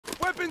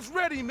Weapons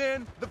ready,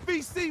 men. The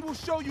VC will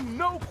show you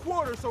no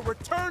quarter, so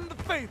return the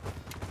favor.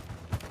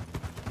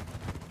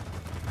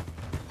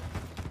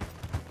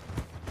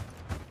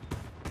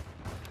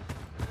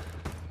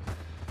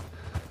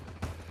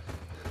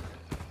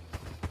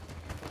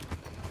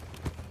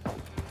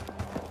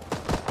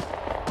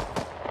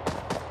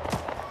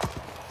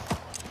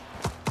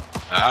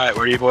 All right,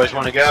 where do you boys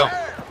want to go?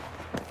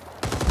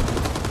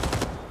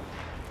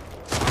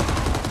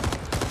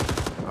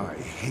 I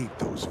hate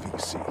those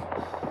VC.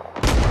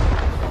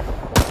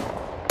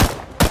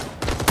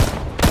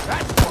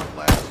 That's one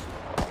less.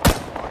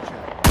 Watch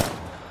out.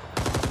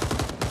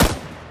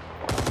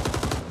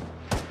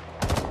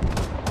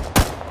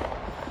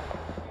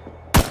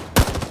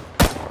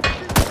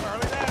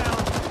 Charlie down.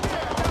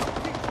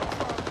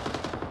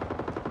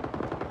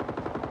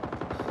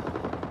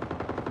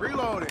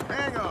 Reloading.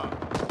 Hang on.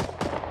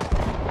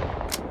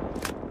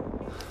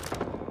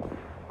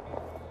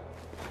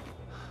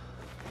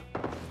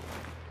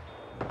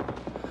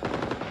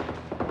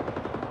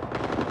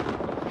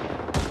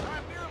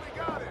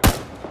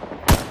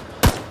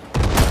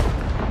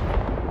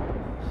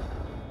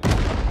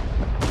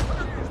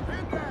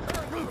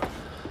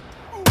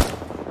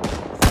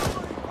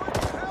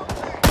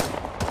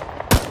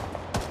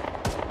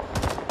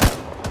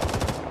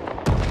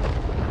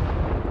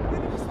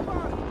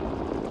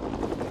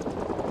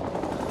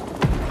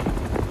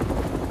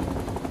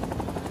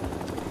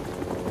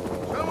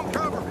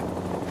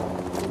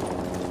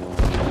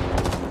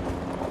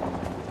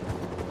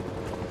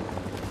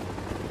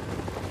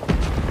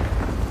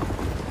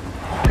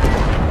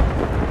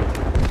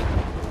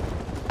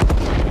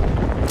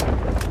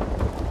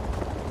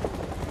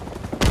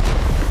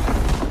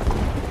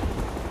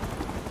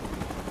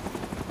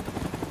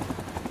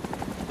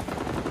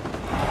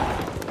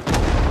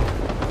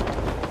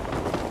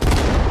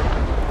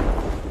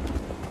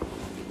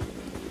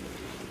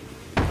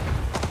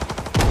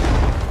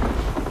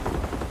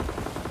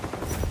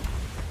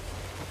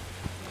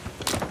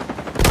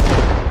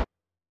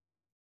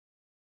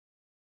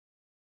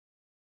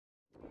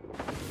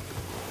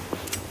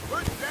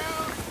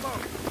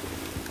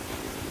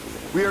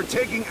 We are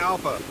taking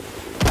Alpha.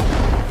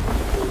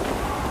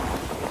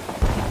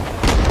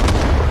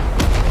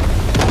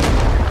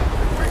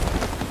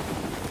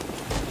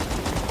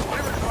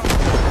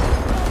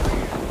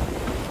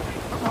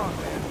 Come on,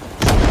 man.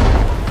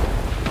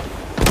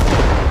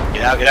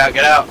 Get out, get out,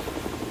 get out.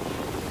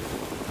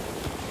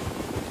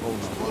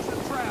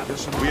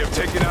 We have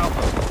taken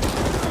Alpha.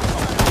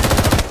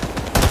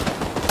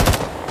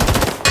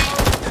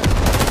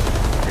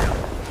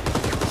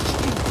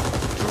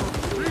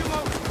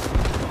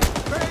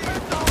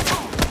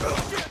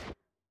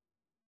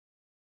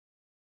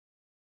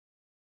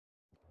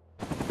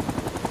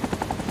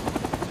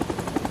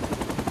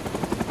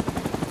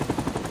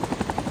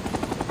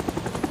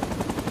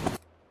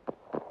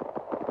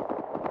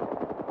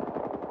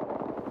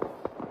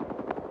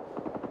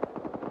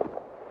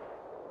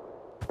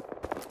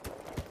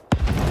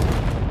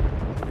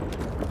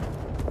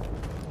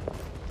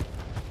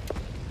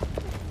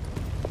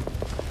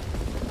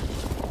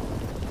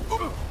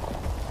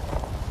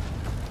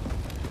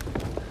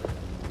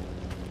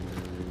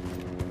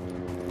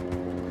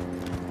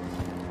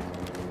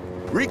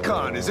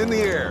 Recon is in the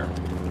air.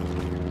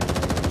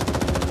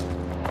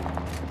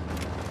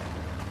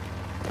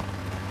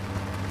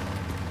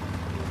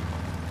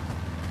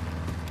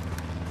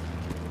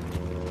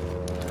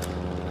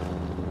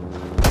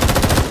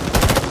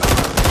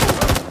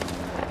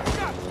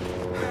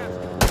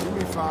 Give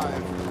me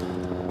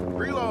 5.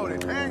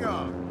 Reloading. Hang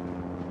on.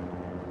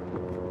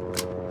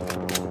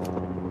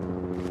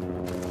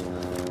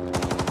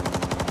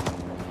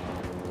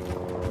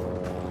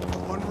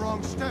 One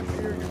wrong step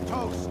here, you're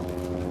toast.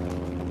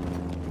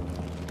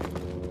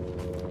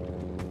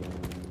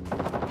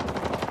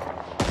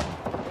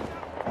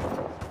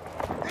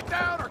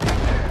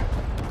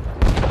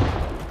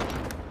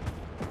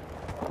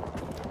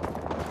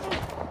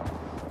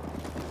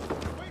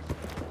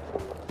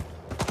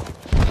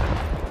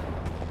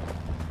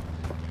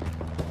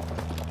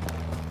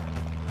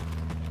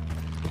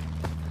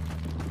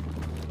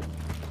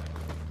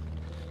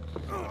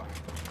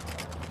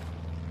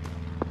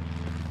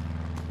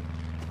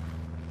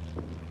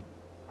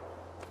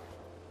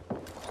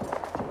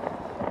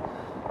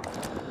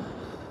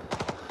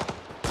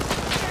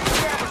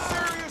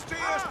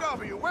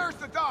 Where's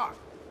the dock?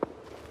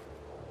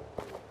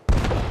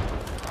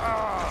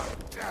 Ah,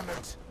 damn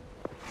it.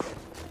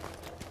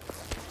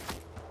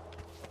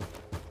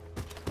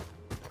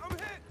 I'm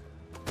hit.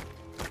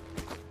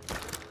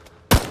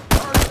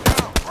 Charlie's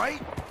down,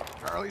 right?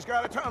 Charlie's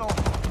got a tunnel.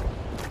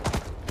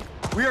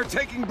 We are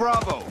taking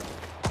Bravo.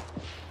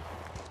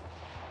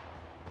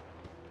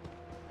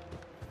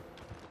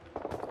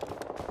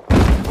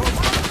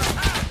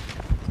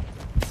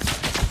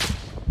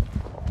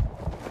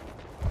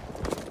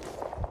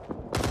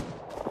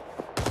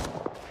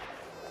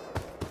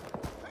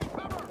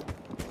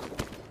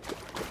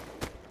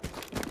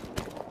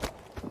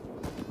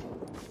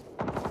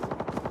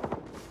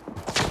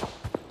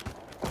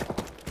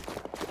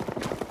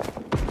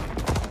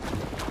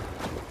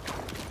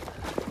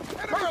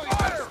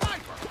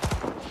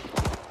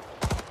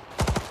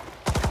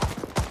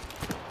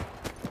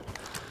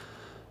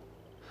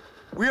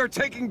 are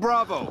taking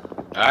Bravo.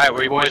 Alright,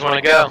 where you boys want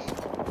to go?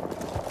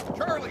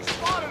 Charlie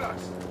spotted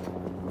us.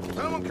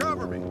 Someone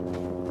cover me.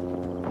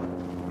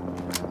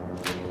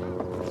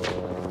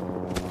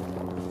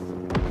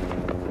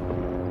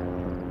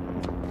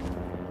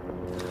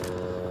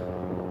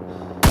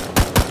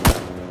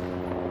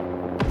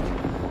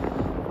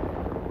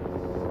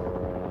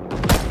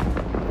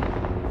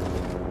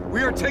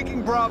 We are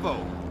taking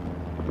Bravo.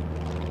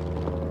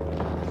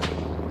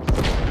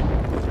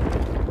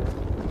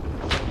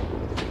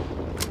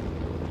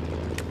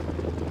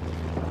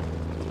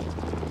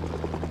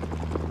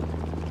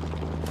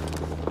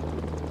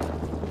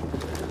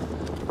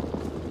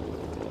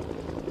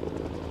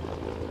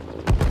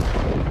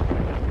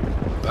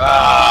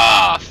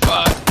 Ah,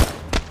 fuck.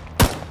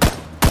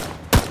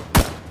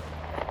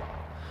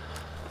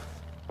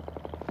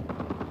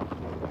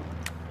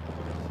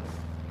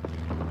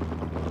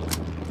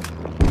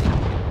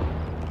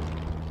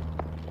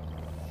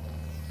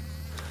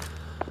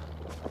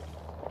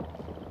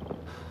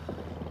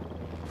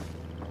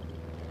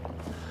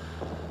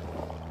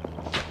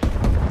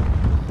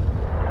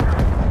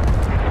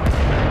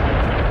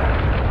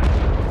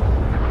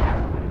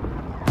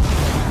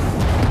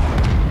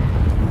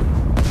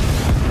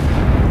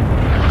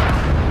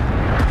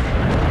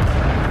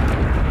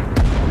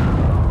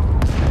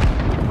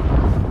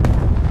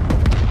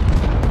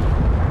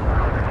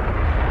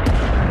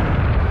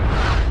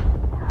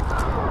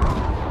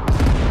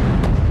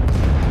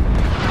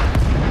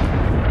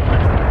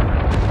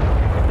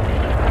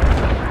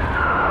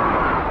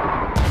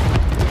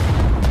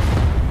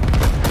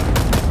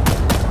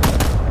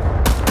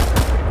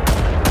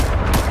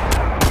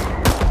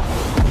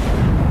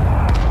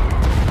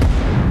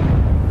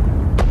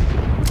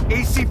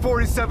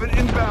 AC-47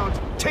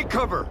 inbound. Take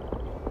cover.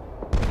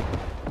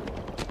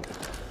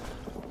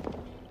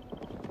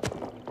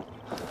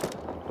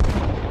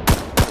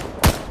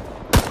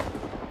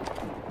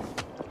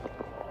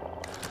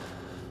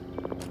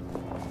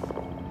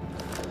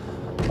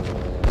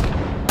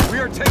 We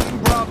are taking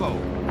Bravo.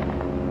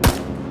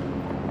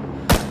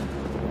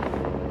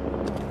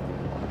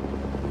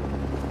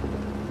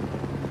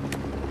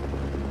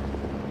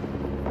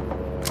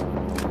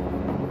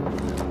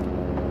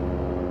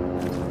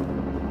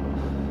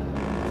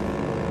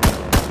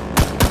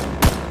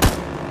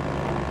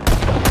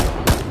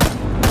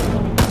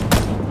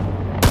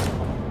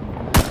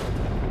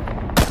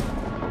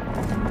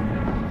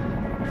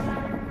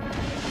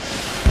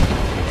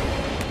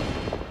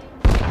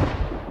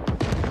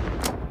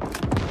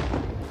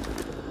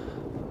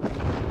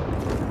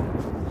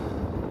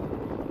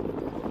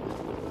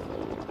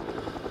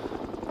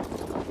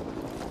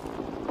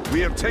 We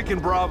have taken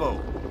Bravo.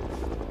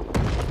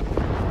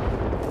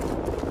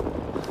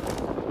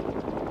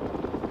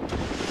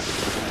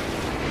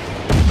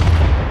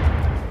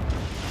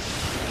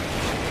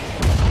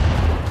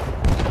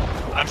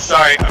 I'm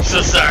sorry, I'm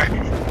so sorry.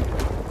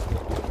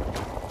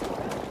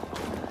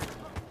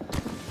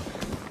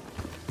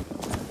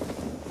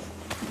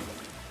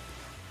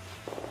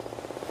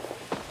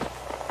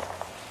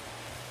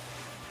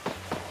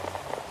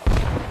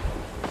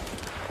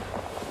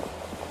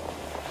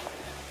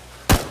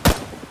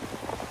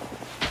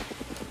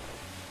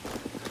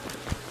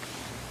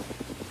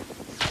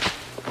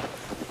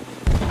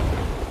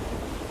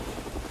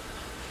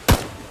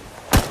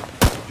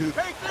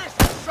 Take this,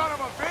 son of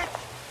a bitch!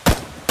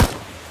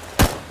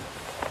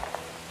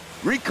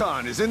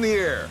 Recon is in the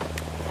air.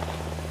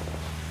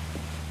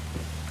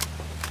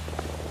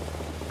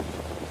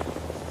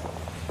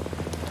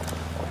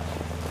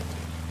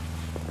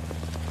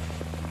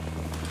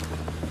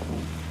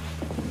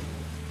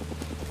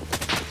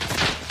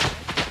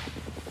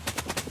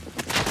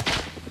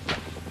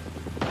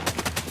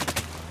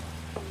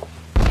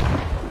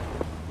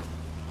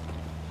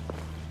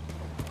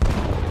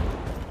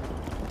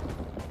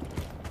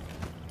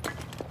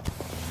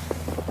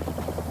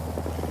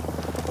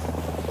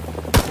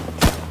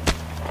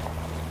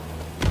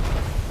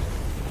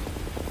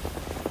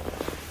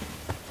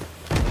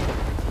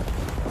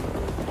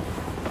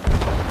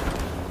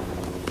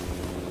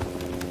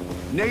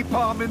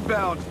 Napalm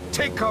inbound.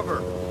 Take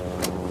cover.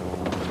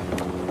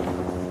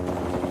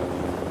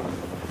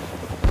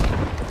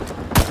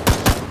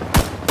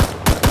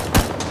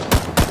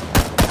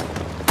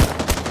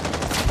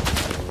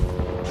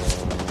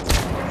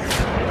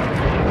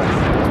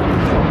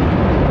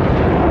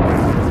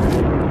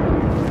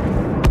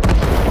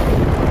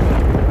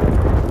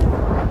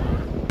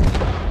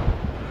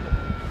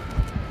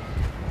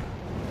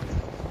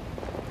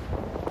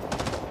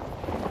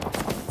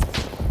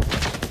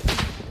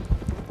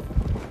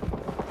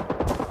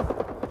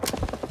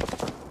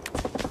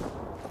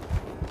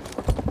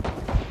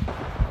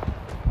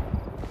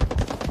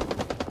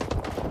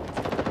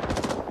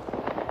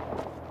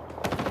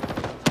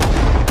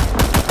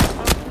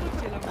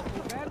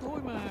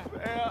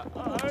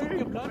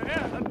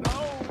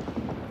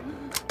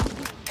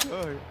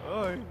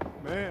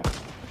 Man.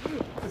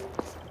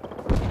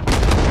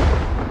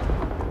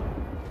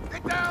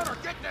 Get down or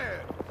get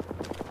dead!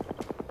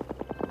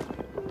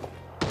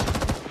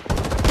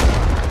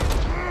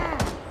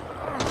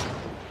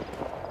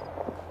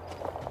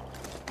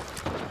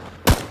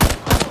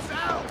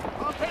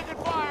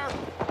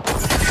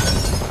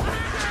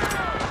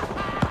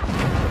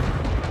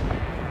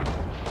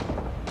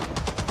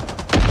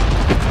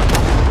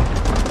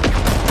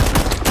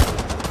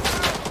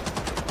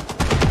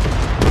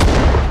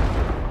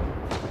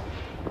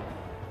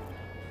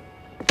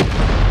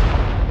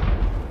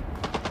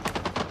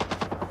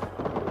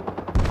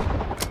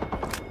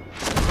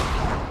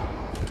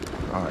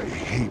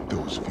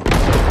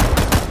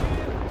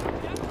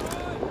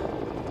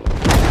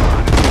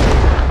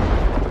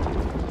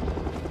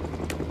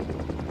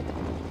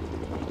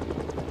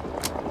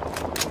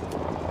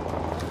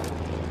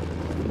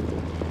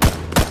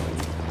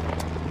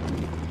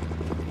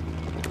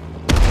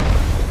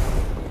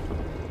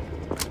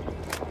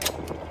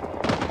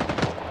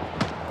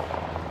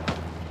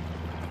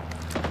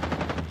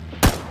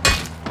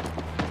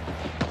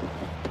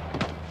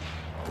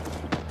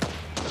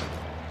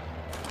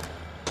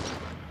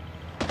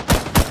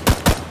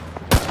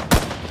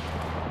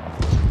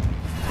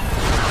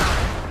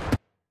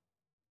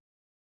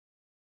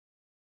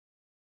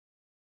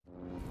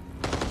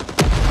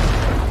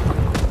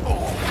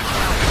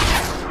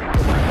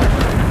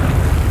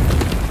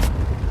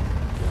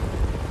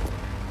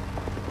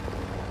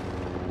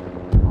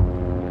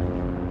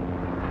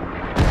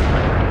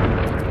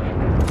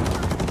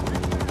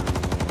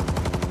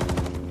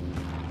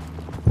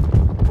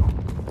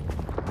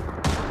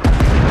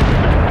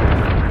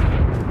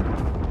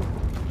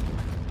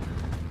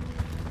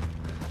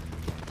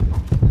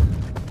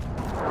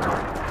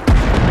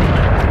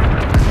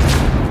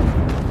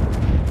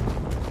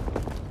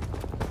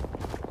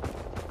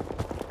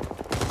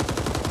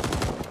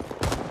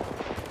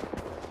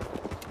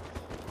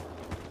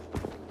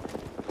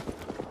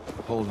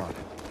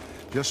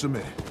 Just a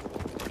minute.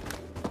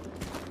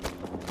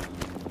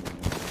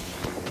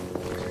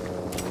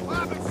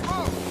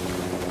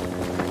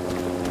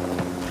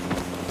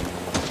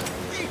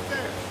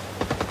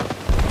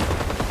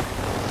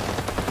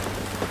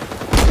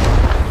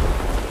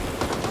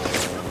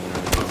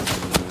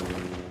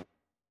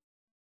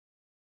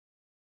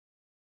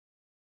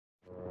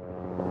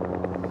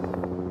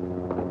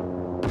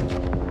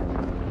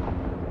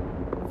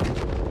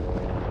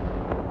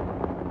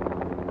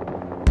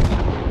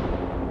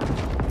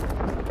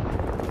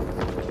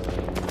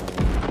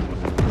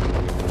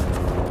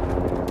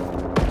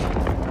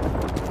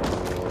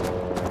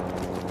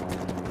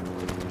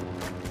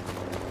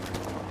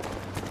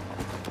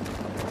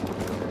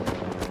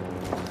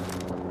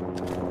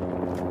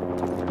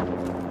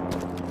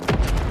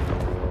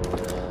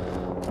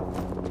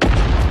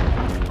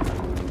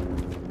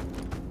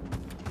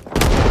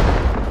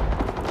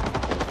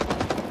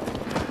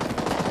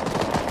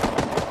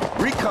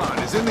 Recon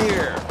is in the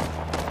air.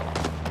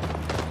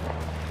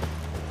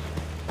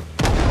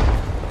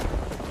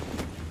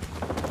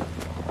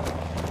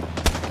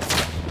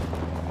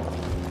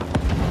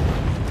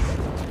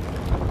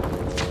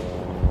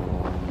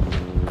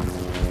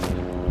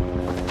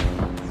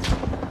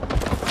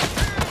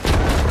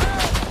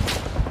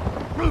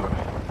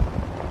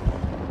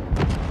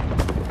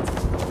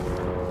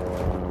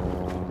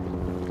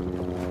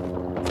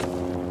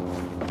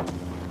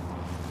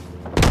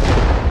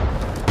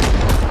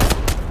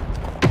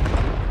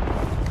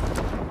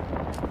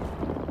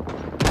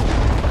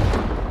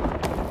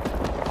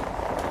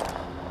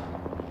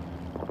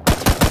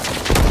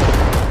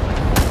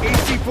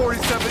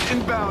 AC-47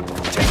 inbound.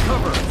 Take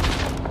cover.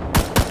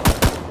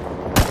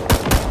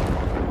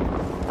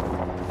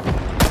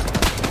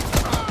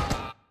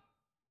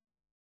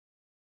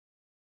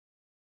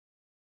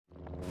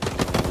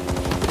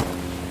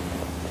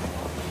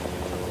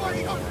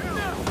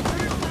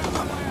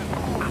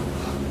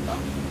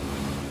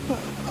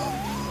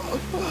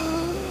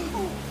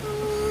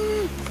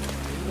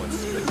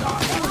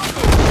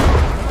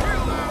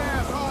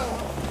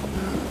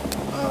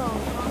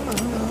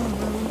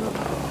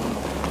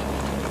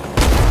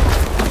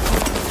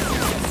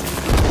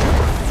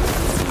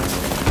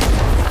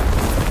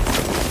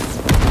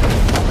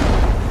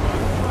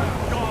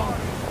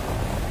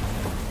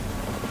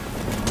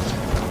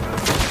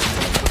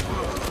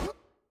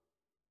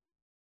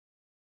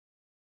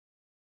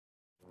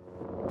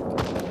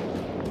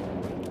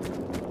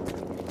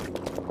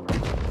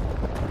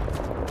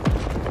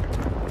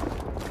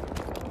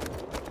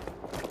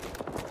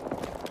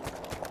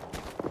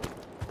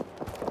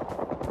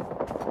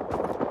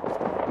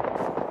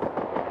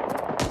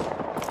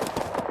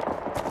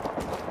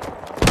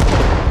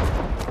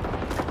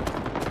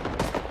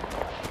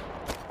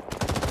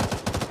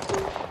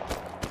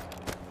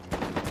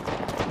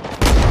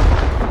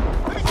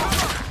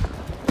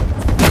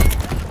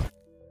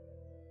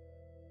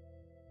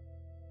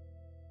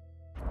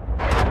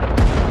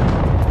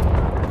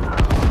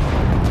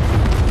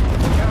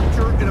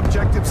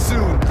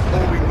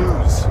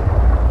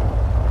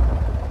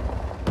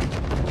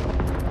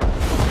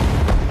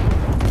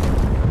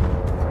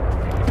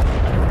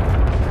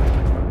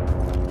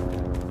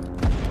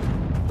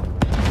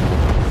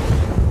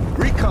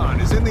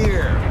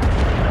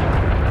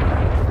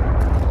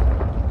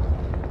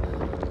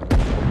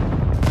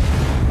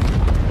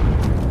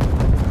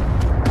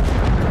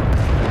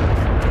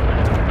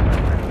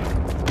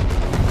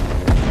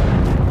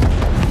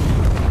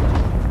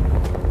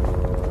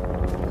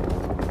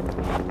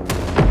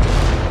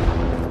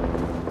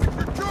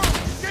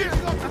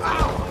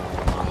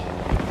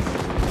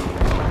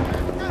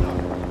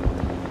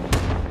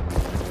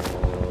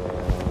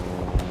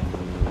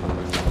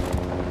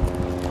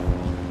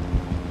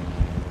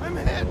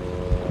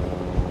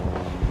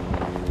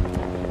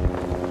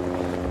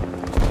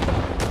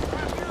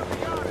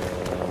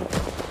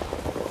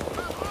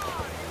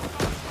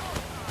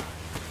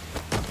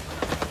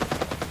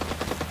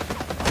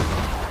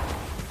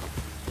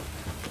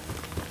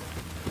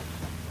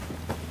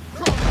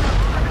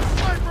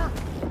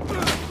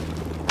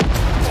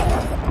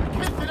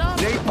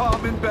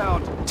 Napalm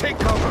inbound. Take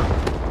cover.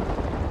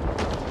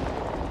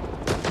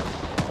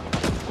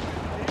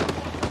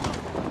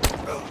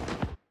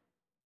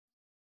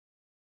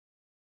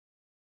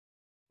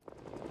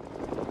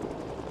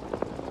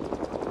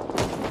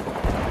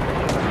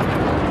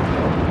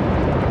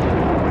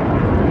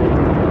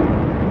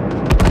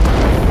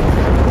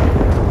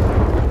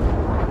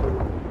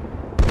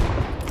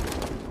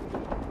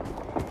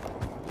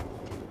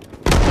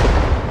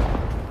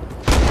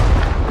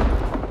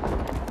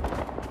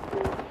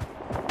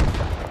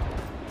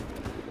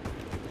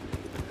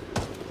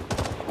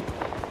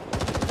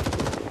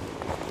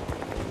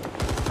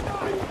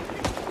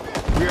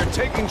 We are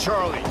taking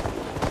Charlie.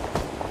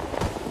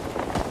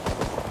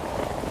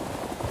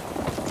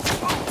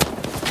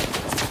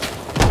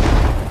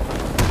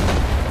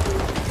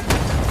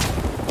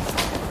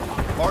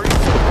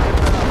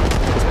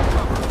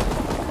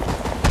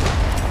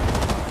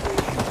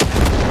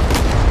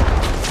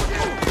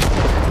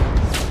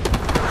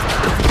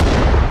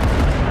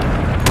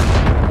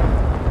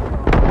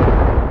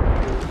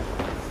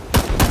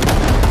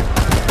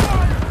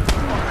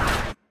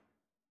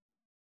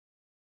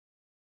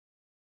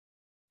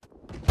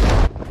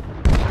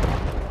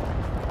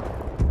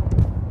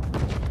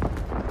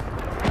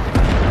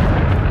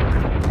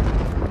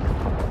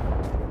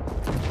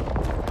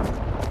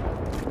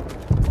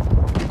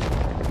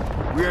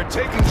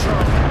 taking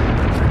Charlie.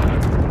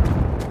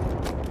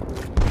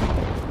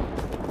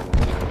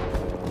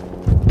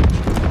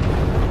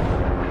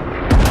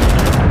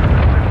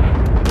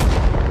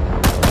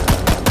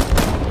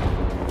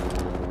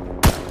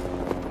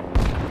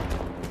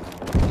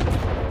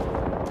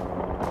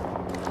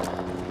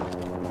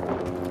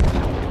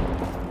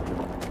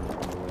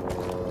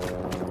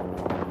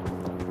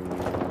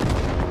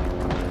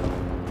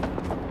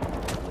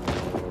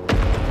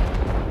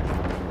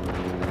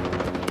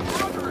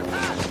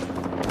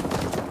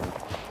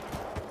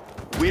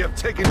 We have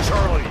taken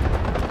Charlie.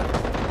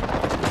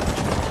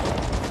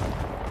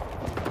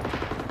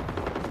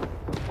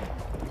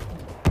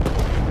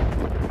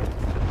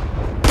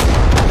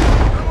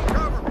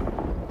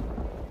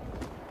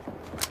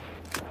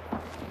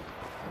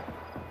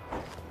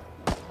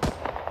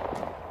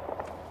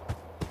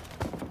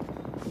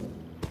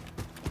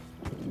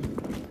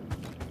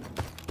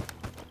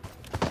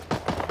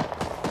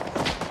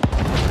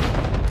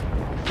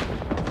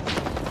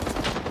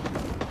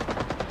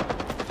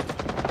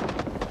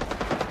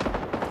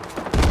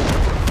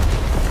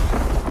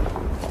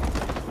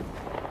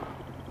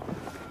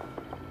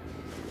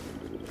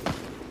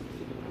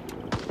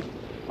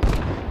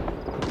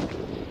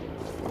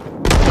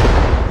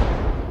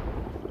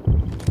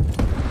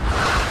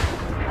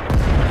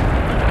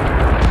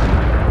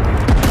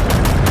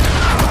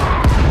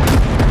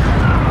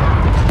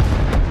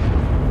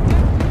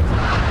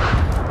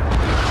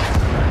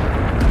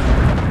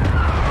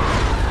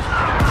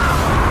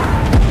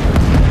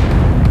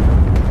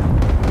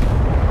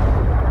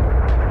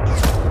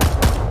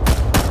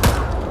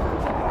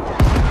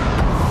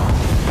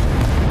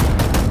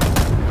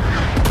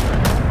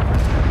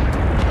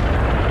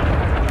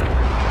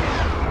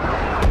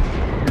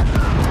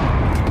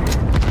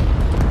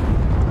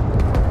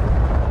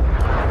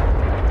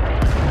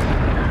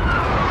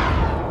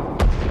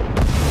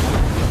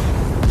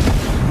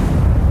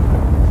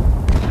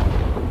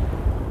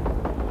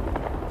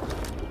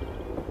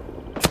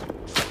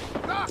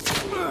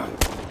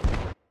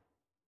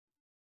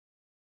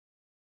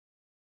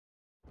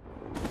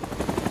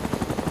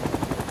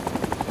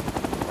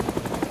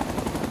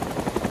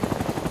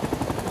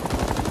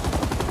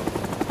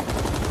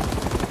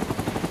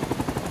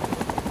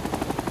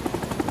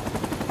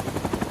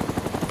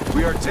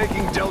 We are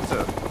taking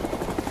Delta.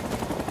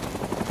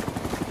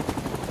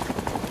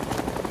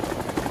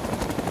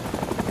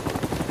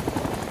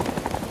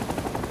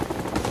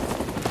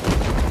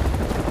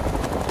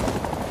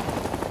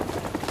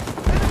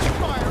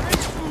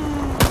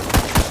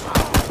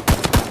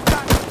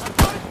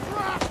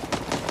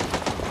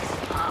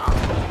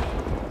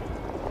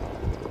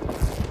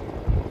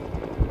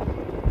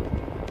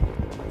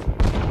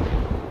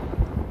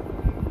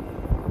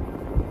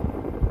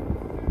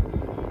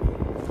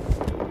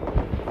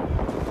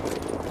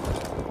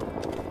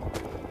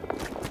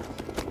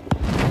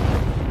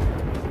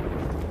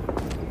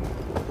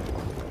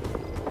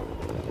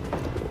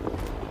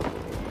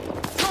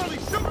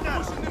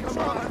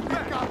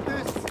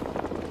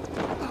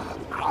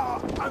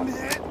 I'm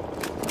hit.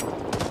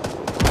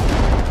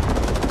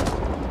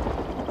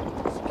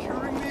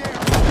 Securing the air.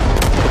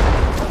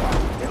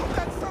 Kill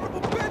that son of a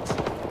bitch.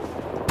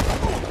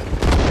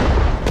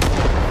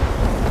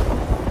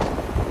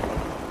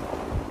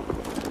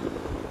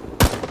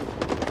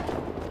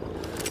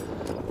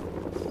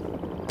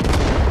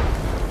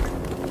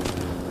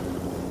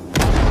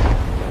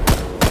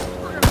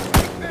 We're gonna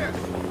take this.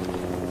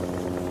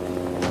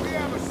 We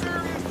have a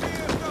serious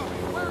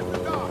TSW. Where's the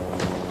doc?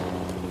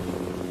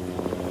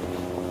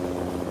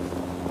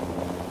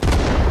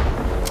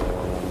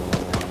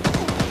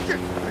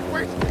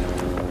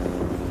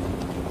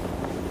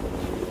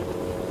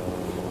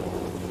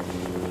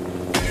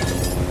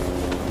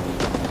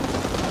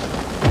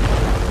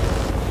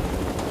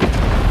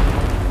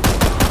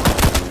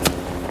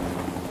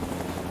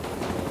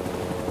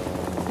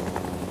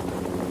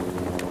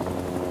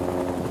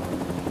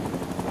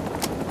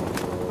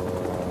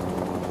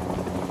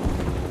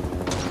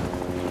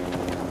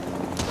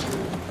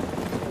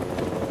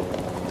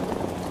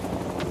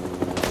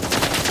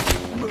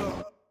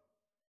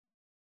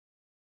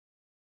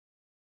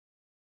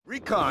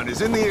 Recon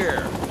is in the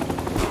air.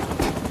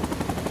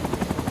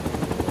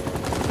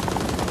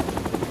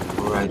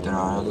 Alright, there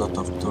are a lot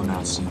of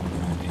tunnels in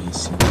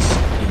A6,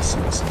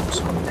 A6, I'm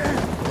sorry.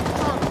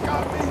 Charlie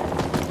got me.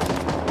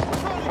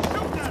 Charlie,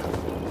 shoot now.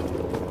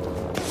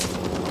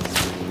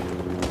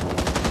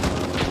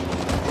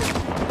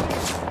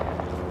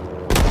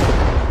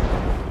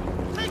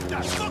 Take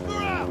that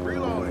fucker out.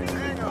 Reloading.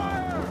 Hang on.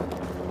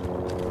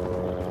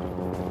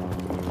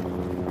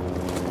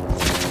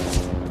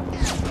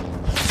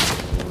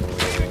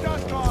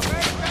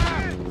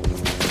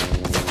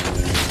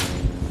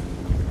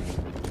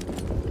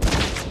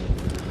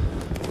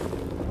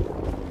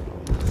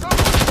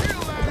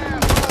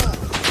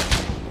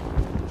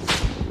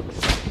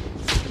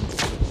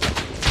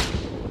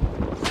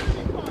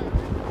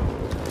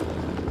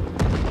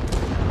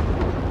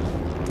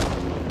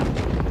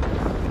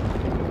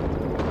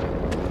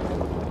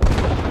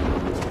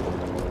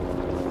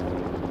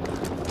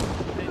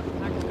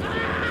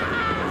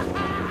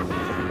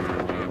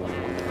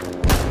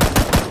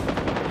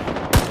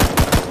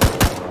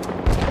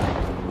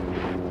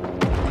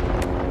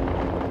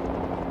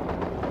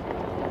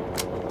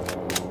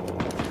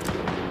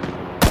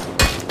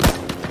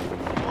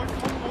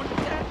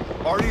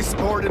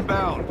 Motherboard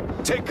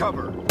inbound. Take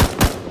cover.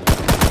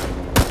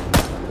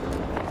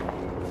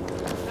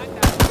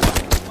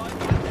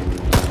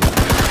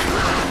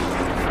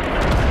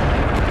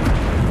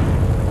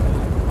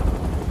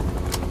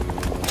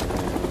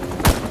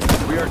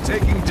 We are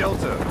taking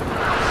Delta.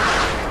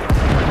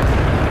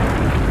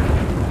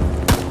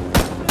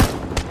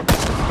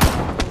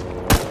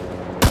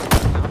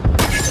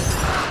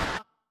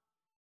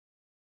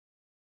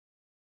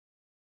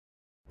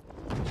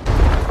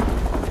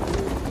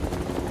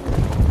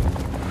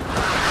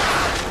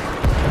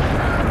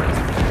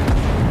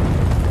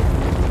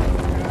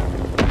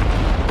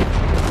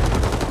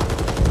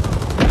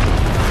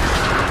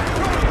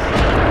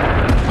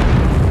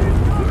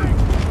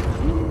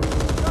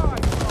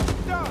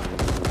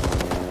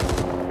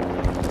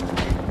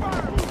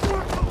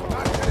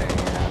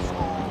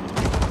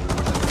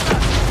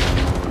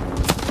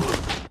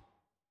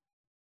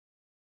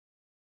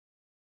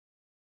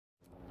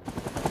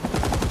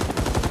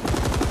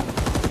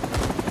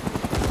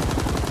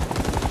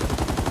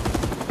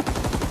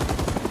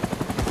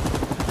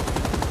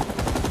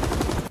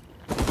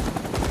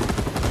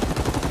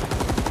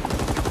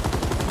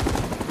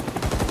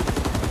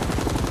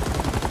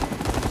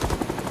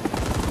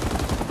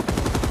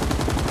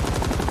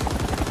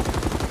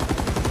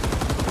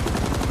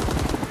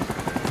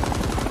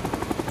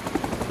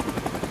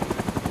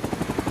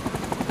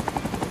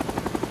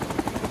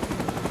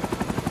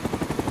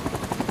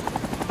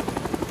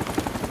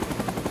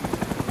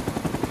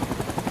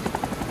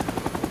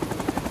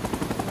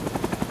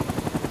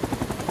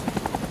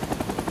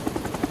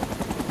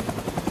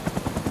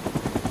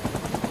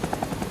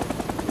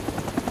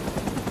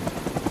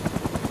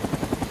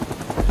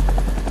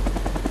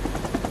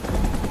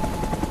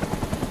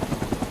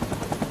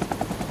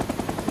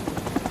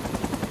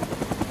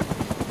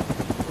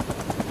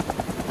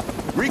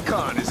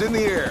 Recon is in the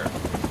air.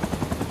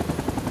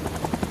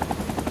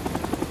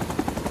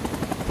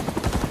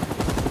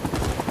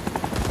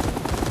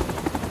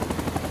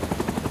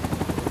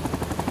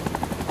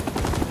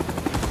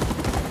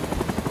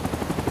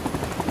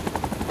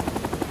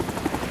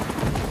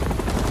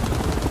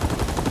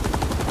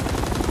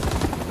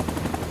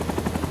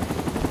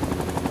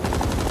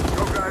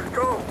 Go, guys,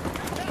 go!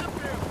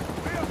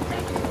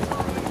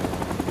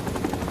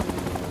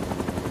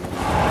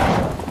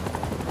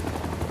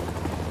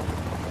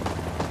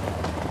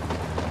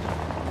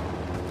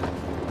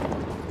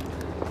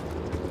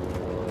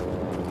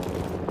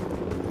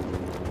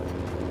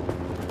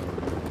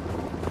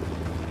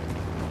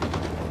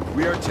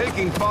 We are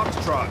taking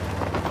Foxtrot.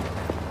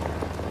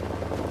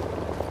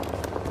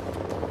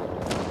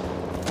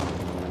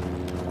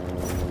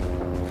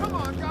 Come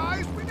on,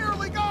 guys! We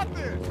nearly got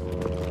this!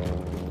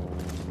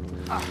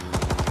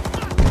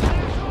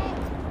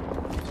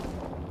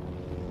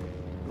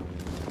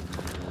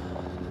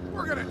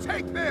 We're gonna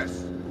take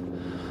this!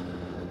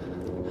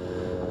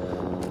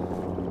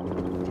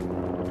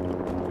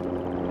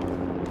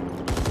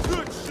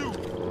 Good shoot!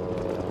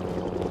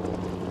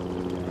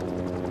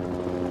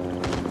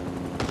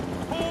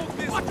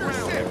 Watch your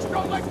six!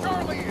 Don't let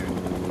Charlie in!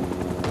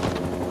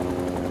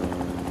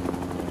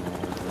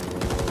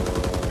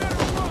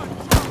 Better run,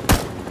 Charlie!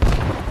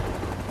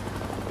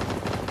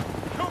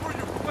 Cover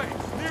your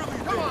place! Nearly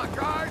there! Come on,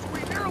 guys! We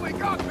nearly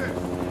got this!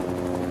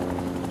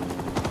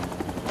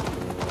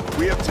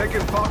 We have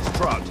taken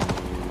Foxtrot.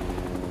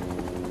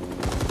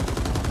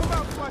 Come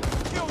out so I can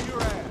kill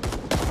your ass!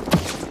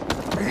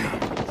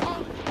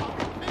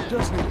 Charlie,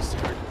 does need a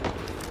start.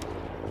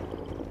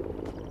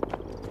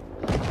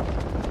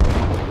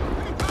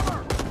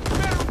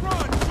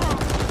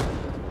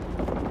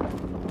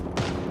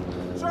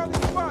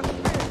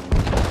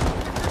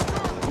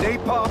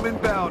 Napalm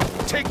inbound.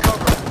 Take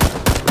cover.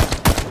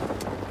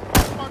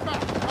 My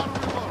back. Gotta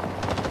reload.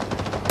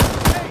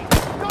 Hey,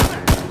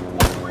 dumbass!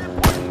 Watch where you're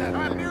pointing at. I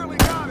nearly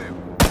got him.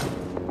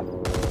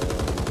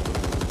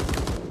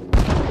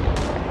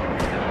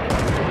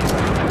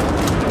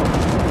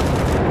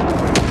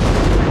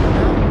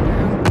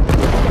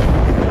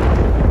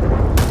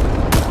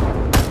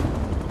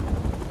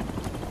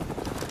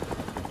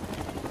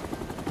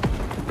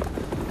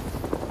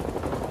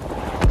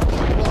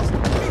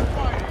 Keep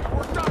fighting.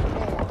 We're done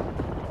for.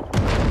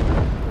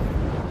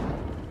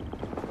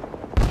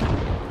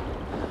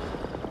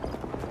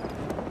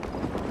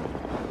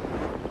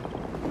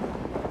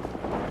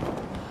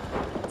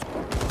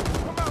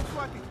 Come out so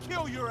I can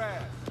kill your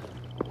ass.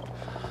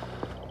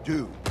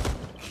 Dude,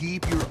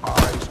 keep your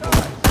eyes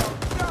open.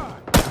 Die!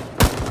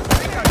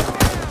 Take us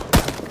down!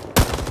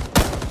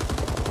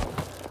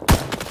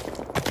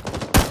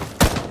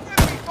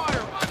 Enemy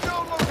fire!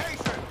 Unknown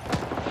location!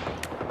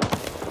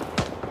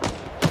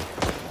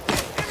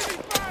 Enemy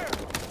fire!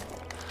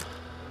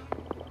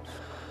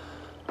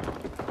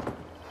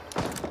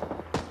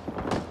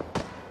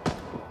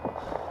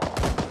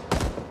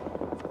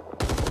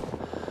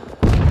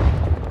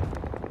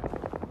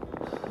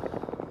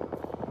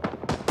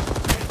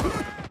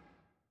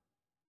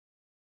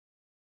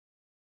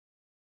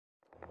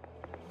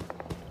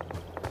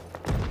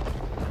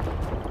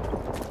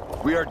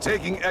 We are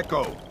taking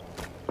Echo.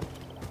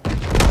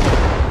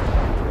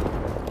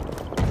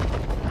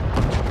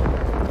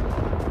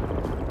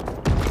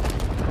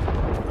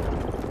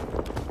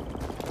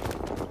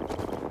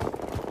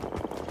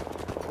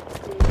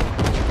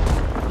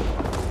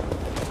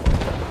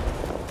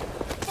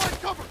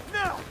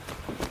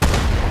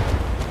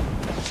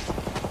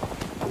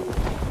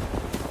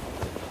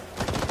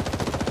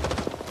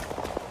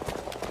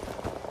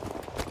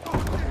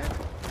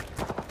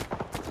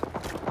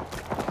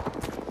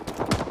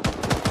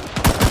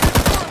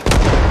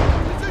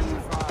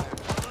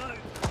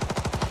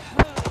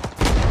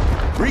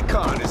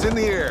 is in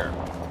the air.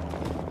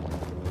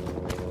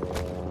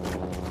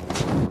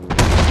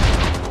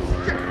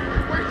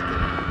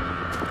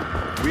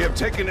 We have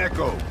taken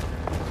Echo.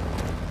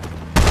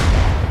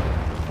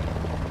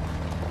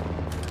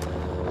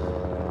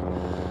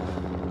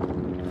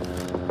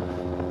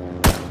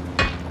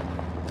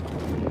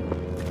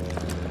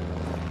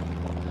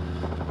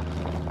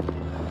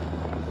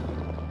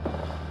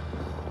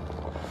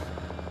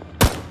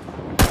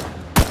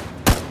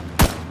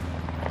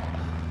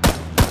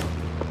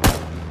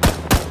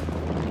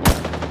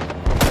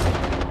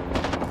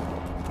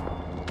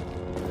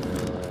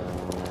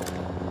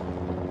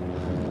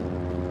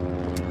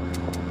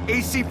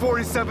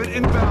 AC-47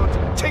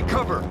 inbound. Take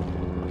cover.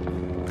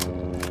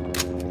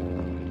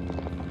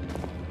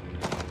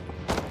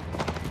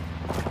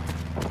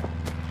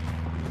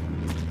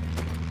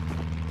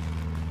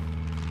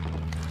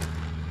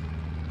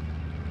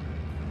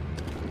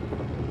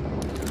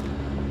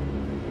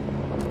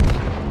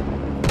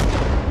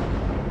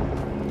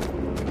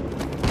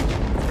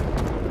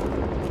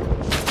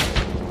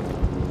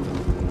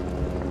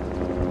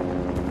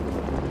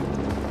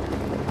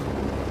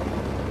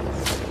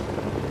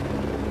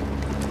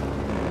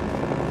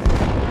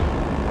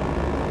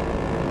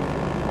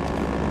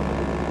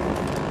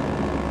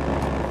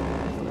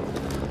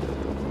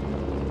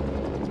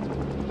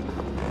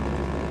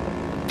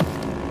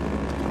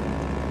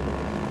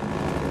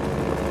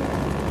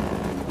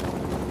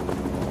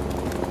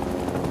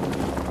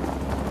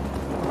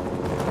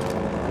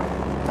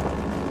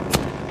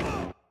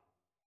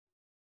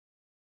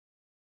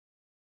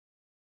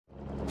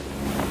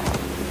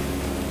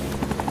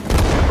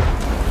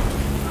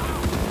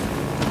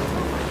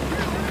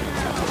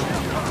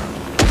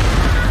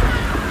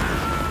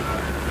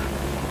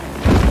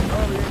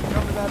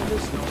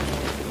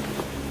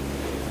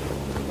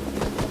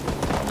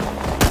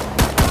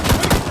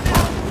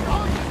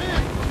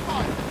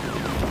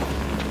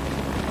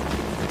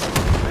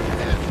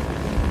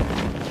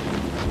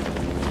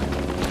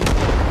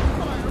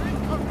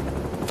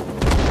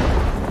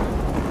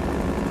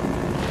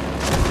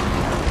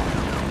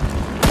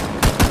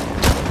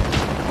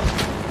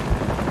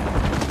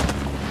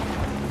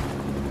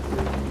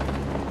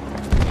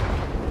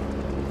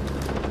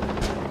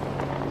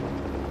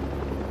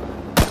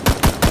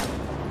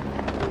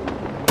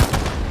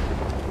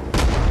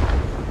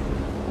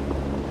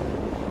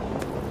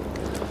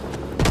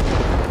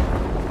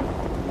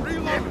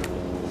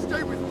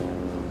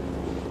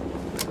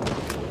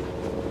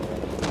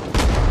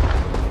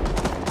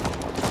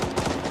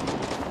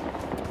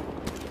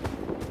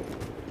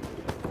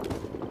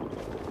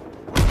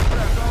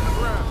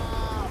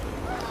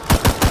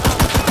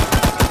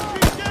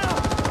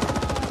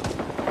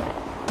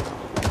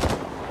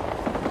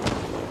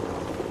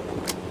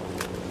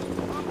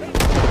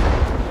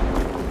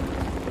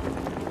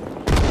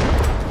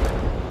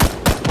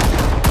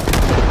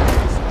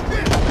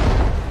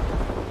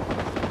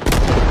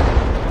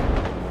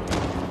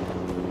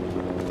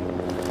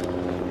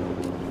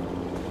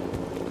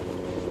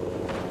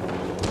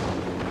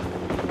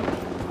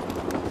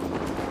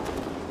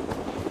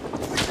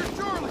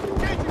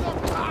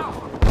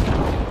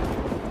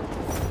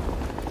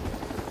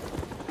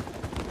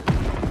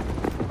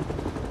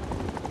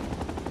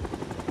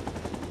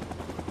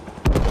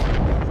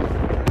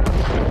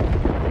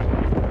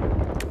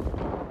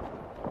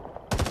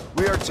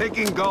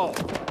 Taking Gulf.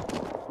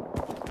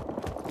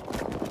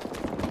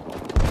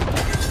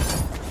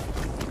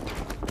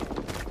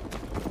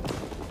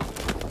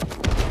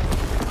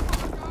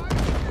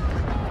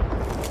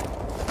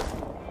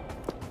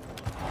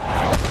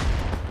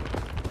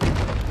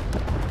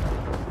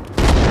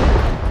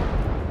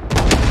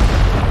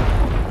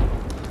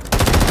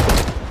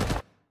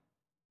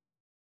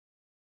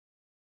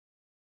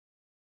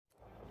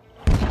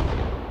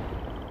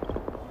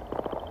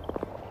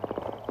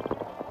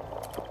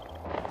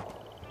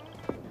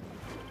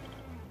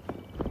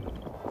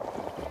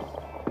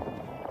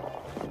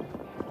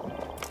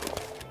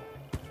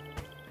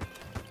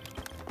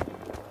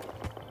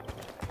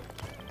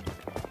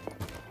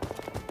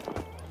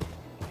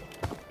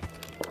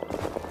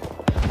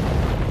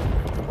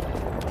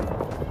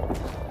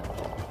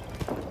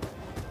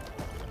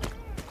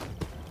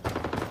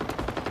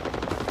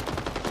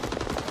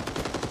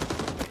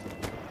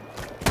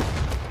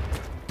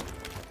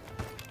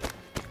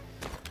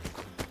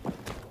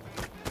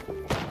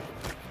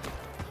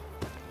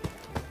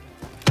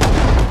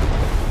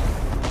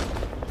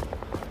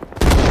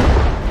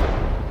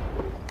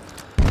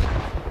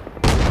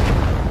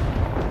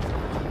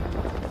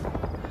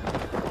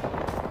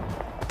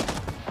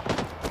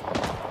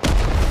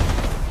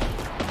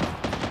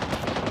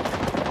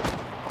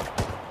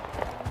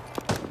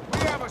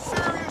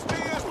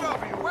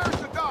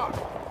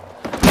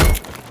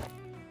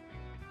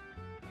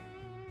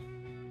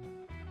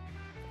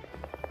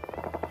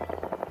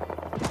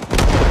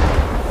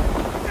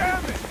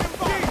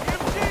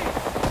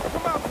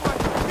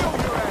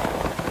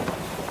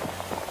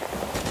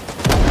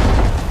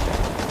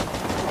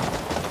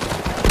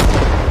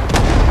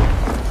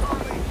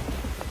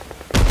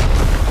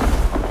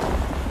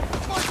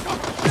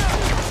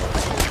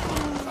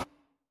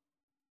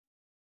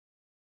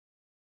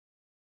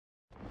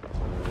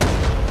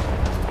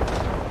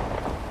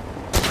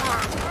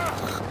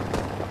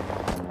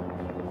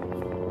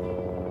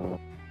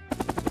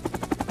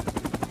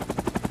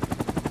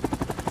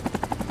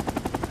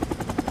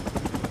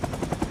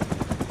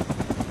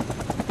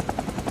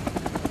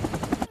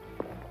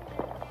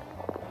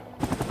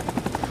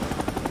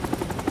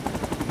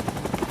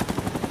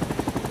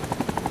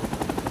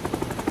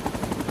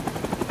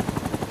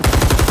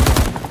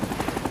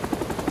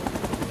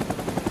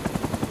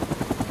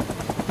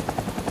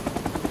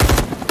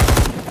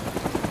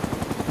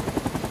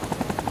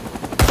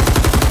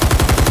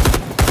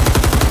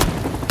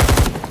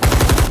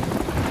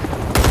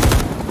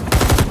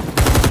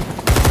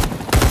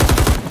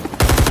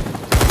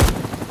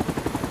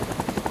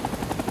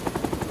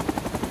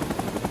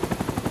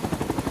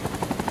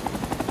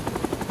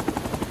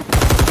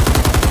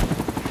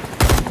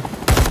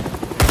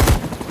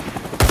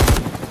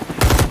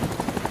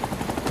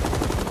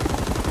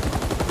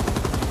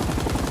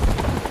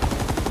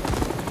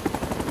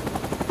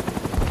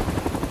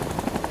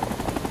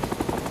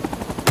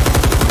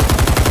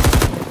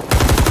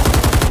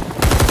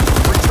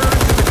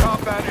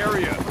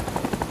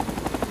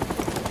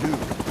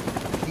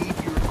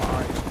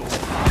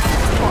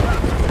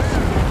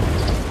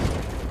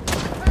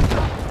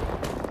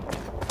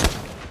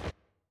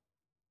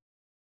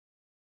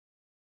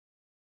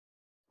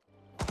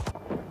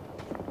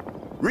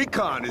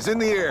 Recon is in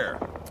the air.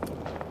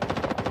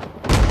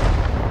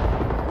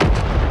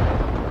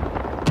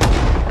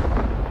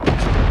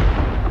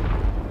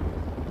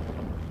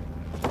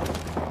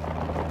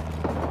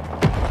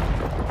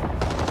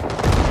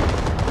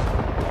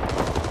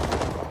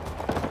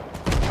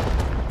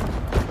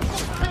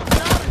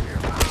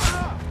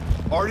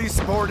 Arty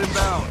support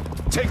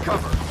inbound. Take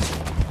cover.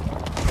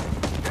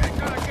 Ain't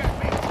gonna get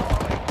me,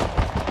 Charlie.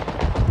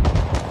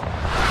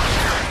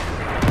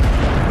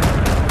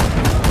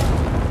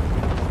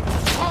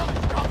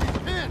 Charlie's got me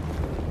pinned.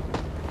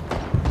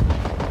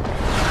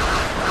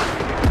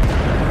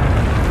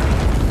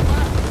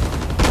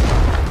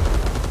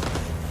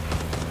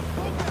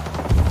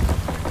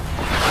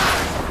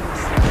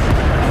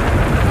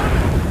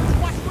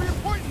 Watch where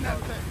you're pointing that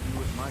thing.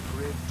 With my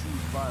grid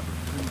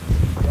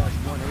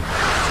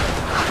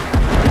 253-18.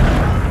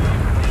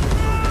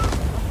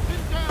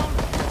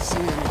 See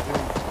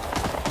anything?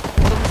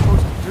 What are we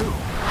supposed to do?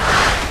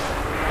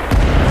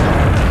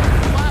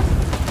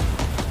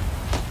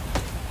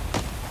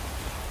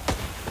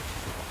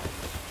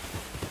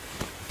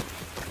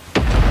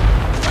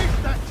 Waste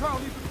that,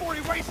 Charlie, before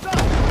he wastes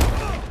us!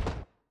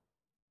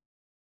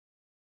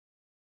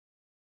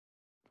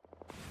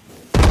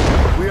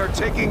 We are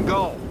taking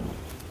Gull.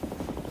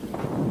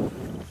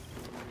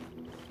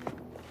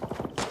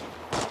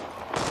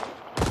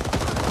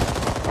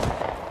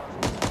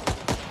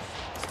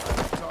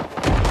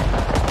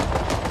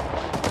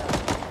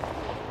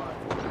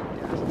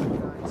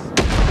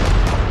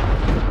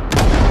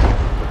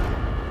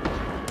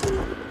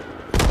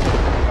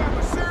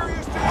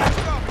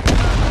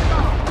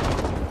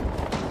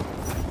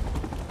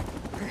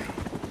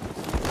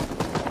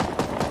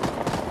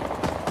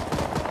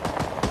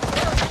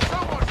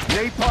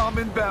 Napalm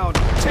inbound.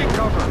 Take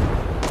cover.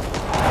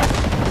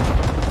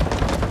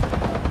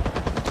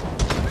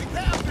 We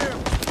have him!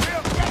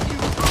 We'll get you,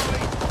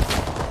 Charlie!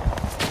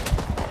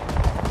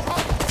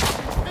 Charlie's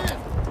fucking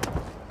pinned!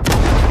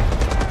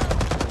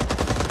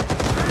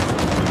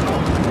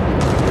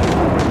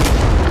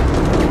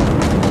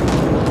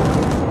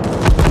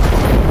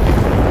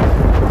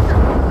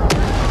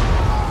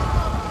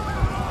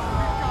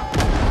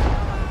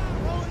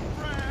 Rolling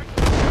frag!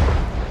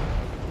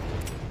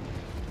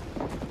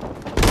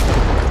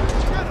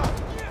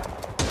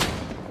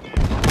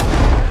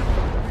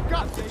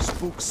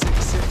 Spook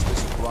 6-6,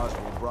 this is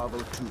Roswell Bravo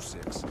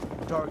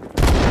 2-6. Target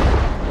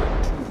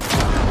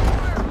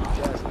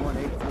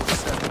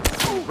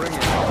 2-1847. Bring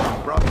it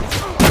on, Bravo.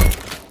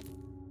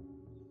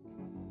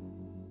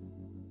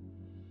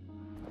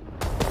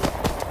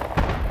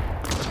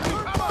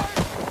 Come on!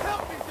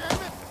 Help me,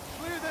 damn it!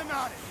 Clear them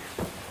out of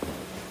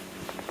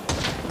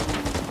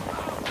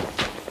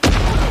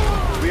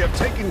here! We have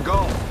taken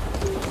Gull.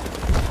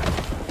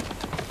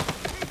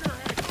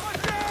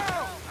 Watch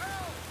out!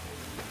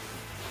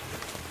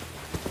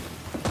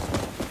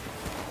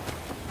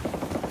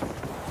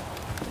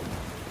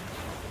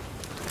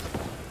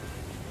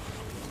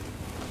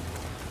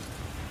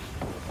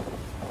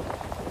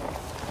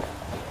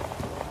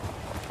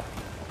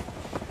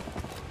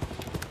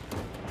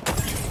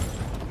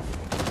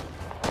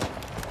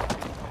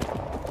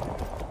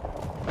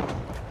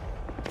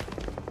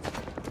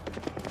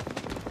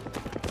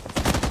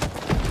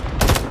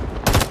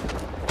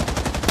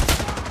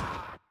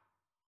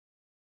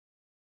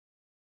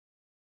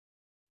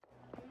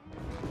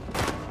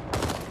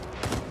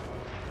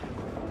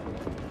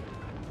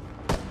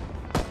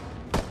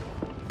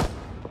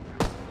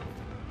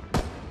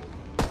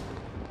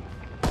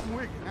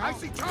 I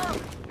see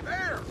Charlie!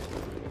 There!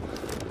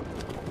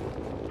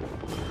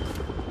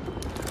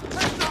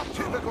 That's not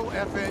typical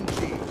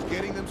FNGs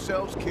getting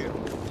themselves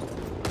killed.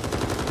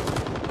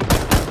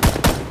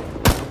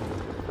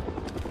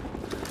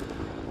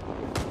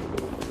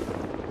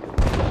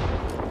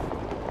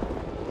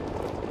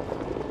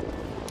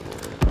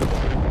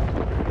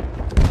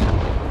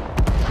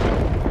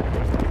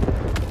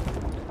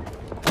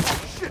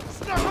 Shit!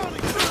 Stop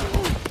holding!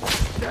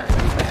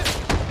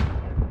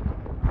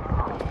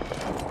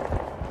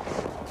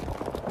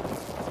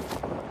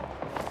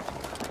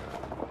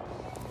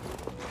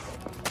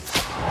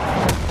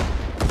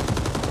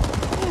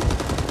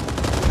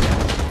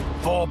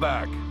 Fall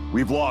back.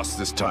 We've lost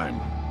this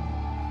time.